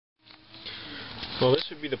Well, this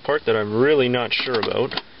would be the part that I'm really not sure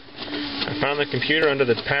about. I found the computer under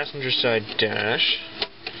the passenger side dash,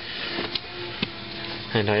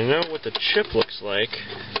 and I know what the chip looks like.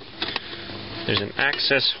 There's an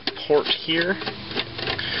access port here.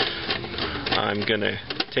 I'm gonna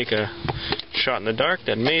take a shot in the dark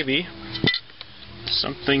that maybe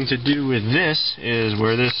something to do with this is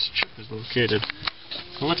where this chip is located.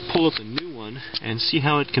 So let's pull up a new one and see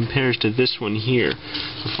how it compares to this one here.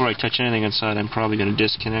 Before I touch anything inside, I'm probably going to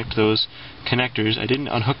disconnect those connectors. I didn't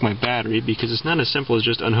unhook my battery because it's not as simple as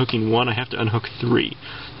just unhooking one. I have to unhook three.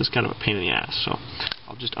 That's kind of a pain in the ass, so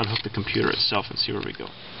I'll just unhook the computer itself and see where we go.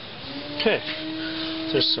 Okay,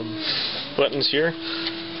 there's some buttons here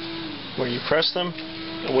where you press them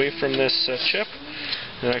away from this chip,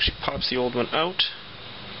 and it actually pops the old one out.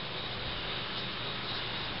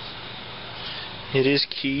 It is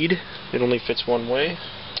keyed. It only fits one way.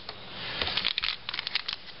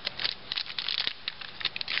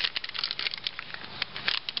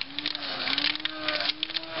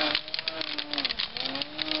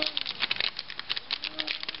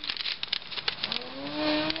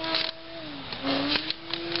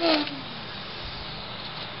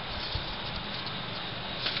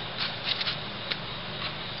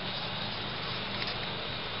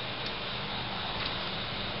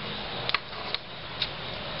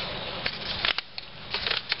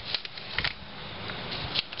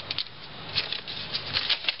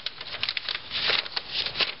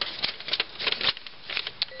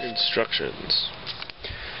 Instructions.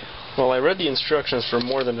 Well, I read the instructions for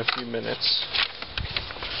more than a few minutes.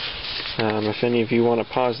 If any of you want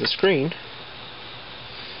to pause the screen,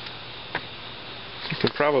 you can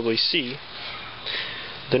probably see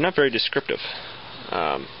they're not very descriptive.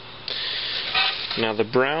 Now, the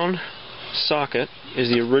brown socket is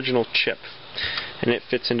the original chip, and it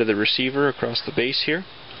fits into the receiver across the base here.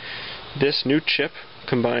 This new chip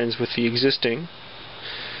combines with the existing,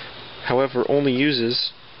 however, only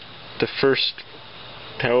uses the first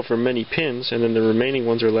however many pins, and then the remaining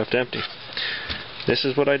ones are left empty. This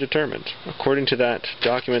is what I determined. According to that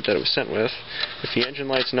document that it was sent with, if the engine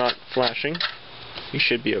light's not flashing, you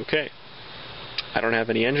should be okay. I don't have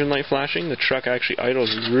any engine light flashing. The truck actually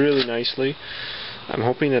idles really nicely. I'm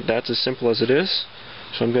hoping that that's as simple as it is,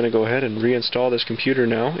 so I'm going to go ahead and reinstall this computer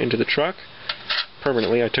now into the truck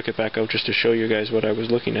permanently. I took it back out just to show you guys what I was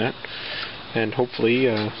looking at, and hopefully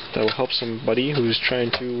that will help somebody who's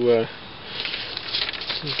trying to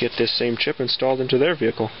get this same chip installed into their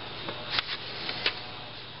vehicle.